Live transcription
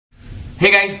Hey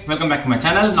guys, welcome back to my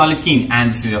channel KnowledgeKeen, and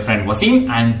this is your friend Wasim,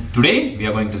 and today we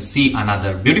are going to see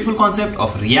another beautiful concept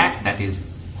of React, that is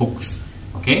hooks.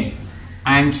 Okay,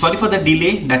 and sorry for the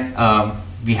delay that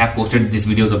we have posted these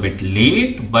videos a bit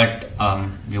late, but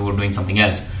we were doing something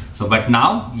else. So but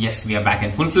now, yes, we are back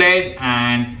in full-fledged,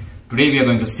 and today we are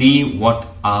going to see what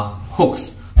are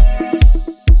hooks.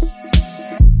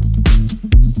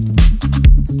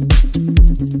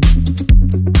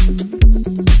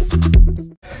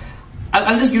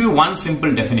 I'll just give you one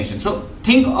simple definition. So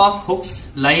think of hooks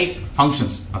like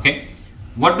functions. Okay,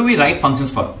 what do we write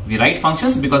functions for? We write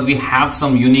functions because we have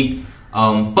some unique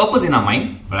purpose in our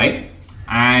mind, right?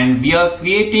 And we are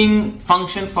creating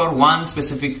function for one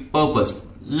specific purpose.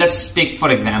 Let's take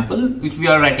for example, if we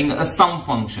are writing a sum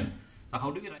function. So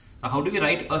how do we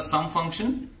write a sum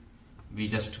function? We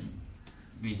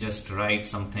just write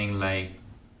something like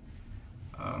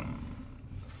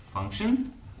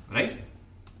function, right?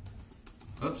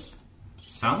 Oops,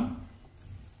 sum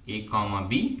a comma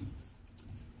b,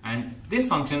 and this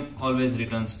function always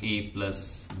returns a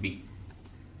plus b.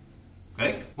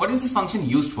 Correct? What is this function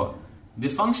used for?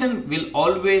 This function will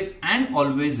always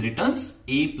returns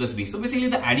a plus b. So basically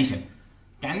the addition.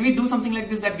 Can we do something like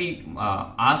this, that we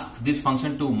ask this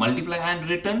function to multiply and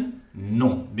return?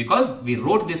 No, because we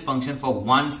wrote this function for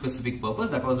one specific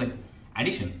purpose, that was like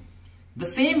addition. The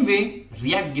same way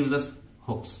React gives us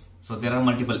hooks. So there are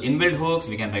multiple inbuilt hooks,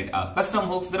 we can write custom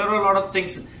hooks, there are a lot of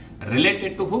things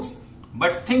related to hooks.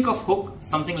 But think of hook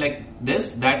something like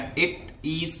this, that it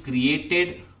is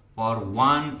created for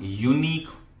one unique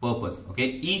purpose. Okay,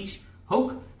 each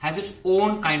hook has its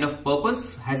own kind of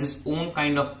purpose, has its own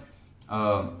kind of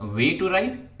way to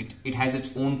write, it has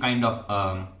its own kind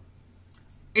of,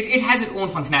 it has its own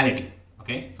functionality.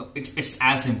 Okay, so it's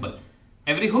as simple.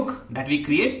 Every hook that we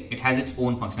create, it has its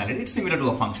own functionality, it's similar to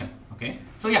a function. Okay,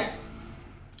 so yeah,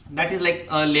 that is like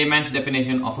a layman's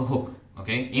definition of a hook.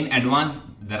 Okay, in advance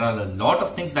there are a lot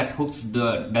of things that hooks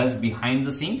does behind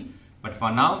the scenes, but for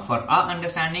now, for our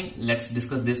understanding, let's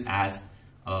discuss this as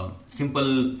a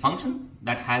simple function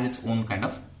that has its own kind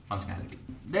of functionality.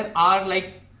 There are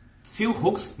like few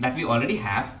hooks that we already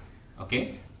have,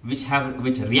 okay, which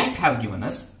React have given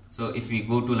us. So if we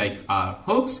go to like our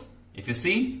hooks, if you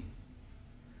see,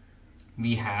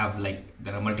 we have like,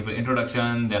 there are multiple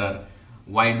introduction, there are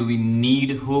why do we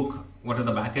need hook, what is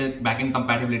the backend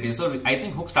compatibility. So I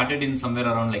think hook started in somewhere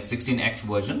around like 16x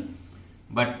version,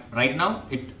 but right now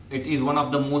it is one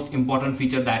of the most important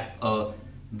feature that the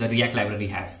React library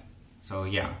has. So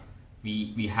yeah,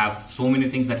 we have so many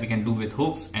things that we can do with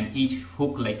hooks, and each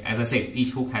hook, like as I said, each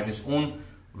hook has its own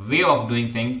way of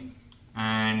doing things,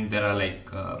 and there are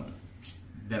like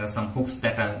there are some hooks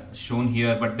that are shown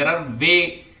here, but there are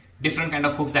way different kind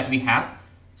of hooks that we have.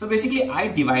 So basically I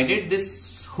divided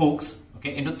this hooks,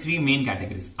 okay, into three main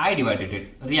categories. I divided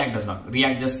it, React does not.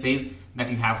 React just says that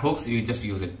you have hooks, you just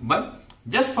use it. But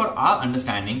just for our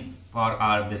understanding, for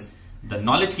the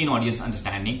KnowledgeKeen audience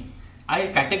understanding, I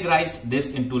categorized this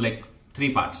into like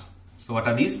three parts. So what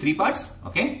are these three parts?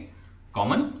 Okay,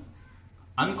 common,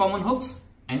 uncommon hooks,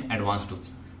 and advanced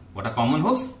hooks. What are common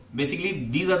hooks? Basically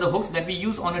these are the hooks that we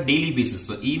use on a daily basis.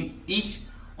 So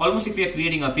almost if we are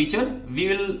creating a feature, we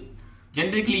will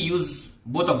generically use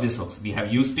both of these hooks. We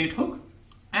have use state hook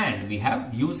and we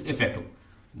have use effect hook.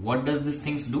 What does these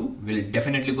things do? We'll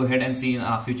definitely go ahead and see in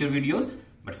our future videos.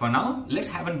 But for now, let's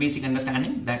have a basic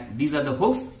understanding that these are the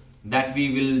hooks that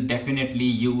we will definitely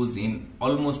use in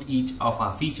almost each of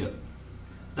our feature.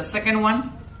 The second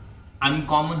one,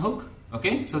 uncommon hook.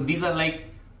 Okay, so these are like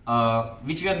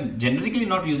which we are generically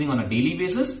not using on a daily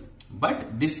basis,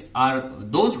 but these are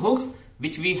those hooks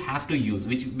which we have to use,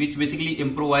 which basically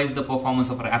improvise the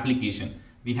performance of our application.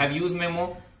 We have use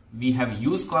memo, we have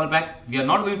use callback. We are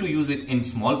not going to use it in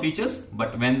small features,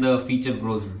 but when the feature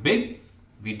grows big,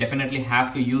 we definitely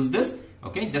have to use this,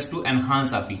 okay, just to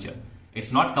enhance our feature.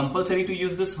 It's not compulsory to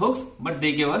use these hooks, but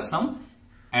they give us some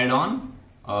add-on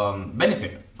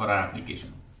benefit for our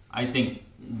application. I think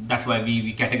that's why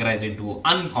we categorized into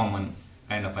uncommon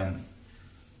kind of an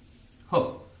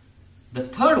hook. The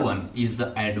third one is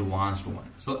the advanced one.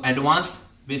 So advanced,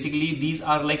 basically these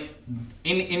are like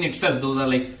in itself, those are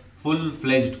like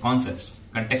full-fledged concepts.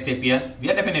 Context API, we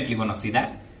are definitely going to see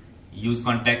that. Use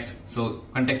context. So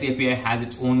context API has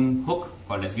its own hook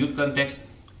called as use context.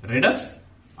 Redux,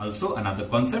 also another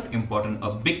concept, important,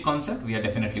 a big concept. We are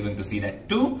definitely going to see that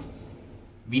too.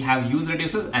 We have use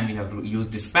reducers and we have use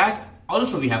dispatch.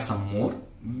 Also we have some more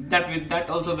that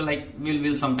also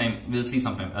we'll see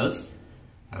sometime else.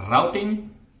 Routing,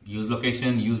 use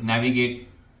location, use navigate.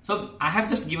 So I have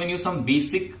just given you some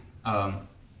basic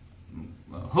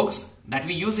hooks that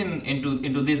we use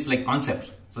into these like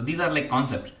concepts. So these are like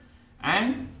concepts,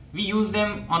 and we use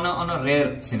them on a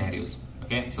rare scenarios.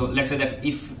 Okay, so let's say that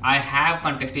if I have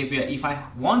context API, if I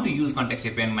want to use context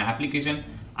API in my application,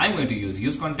 I'm going to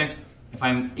use context. If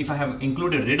I have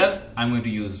included Redux, I'm going to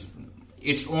use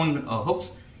its own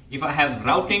hooks. If I have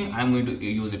routing, I'm going to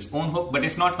use its own hook, but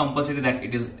it's not compulsory that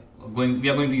we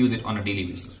are going to use it on a daily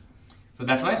basis. So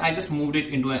that's why I just moved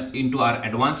it into our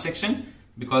advanced section,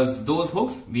 because those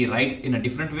hooks we write in a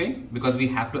different way, because we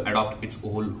have to adopt its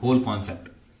whole concept.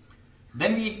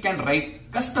 Then we can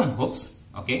write custom hooks.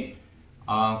 Okay,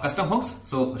 custom hooks.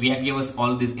 So React gave us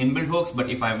all these inbuilt hooks, but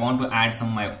if I want to add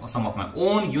some of my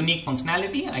own unique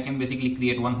functionality, I can basically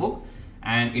create one hook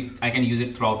and I can use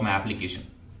it throughout my application.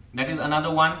 That is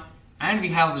another one. And we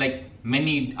have like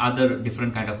many other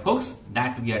different kind of hooks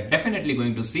that we are definitely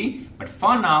going to see. But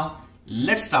for now,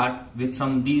 let's start with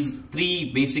these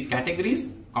 3 basic categories: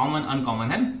 common,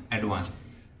 uncommon, and advanced.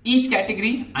 Each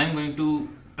category I'm going to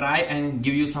try and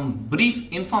give you some brief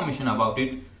information about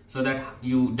it, so that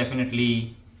you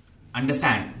definitely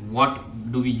understand what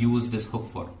do we use this hook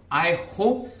for. I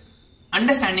hope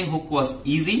understanding hook was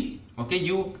easy. Okay,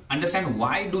 you understand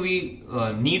why do we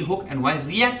need hook and why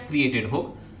React created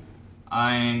hook.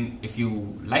 And if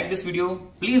you like this video,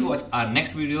 please watch our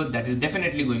next video. That is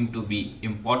definitely going to be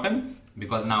important,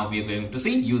 because now we are going to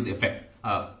see use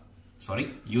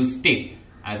state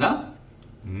as a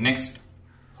next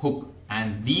hook.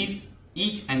 And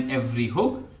each and every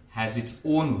hook has its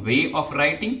own way of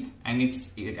writing,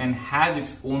 and has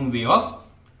its own way of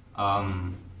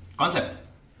concept.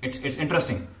 It's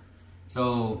interesting.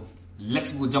 So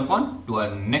let's jump on to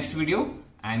our next video.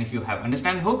 And if you have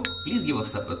understand hook, please give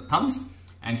us a thumbs.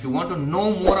 And if you want to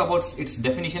know more about its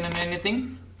definition and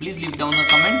anything, please leave down a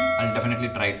comment. I'll definitely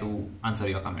try to answer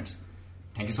your comments.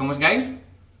 Thank you so much, guys,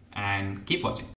 and keep watching.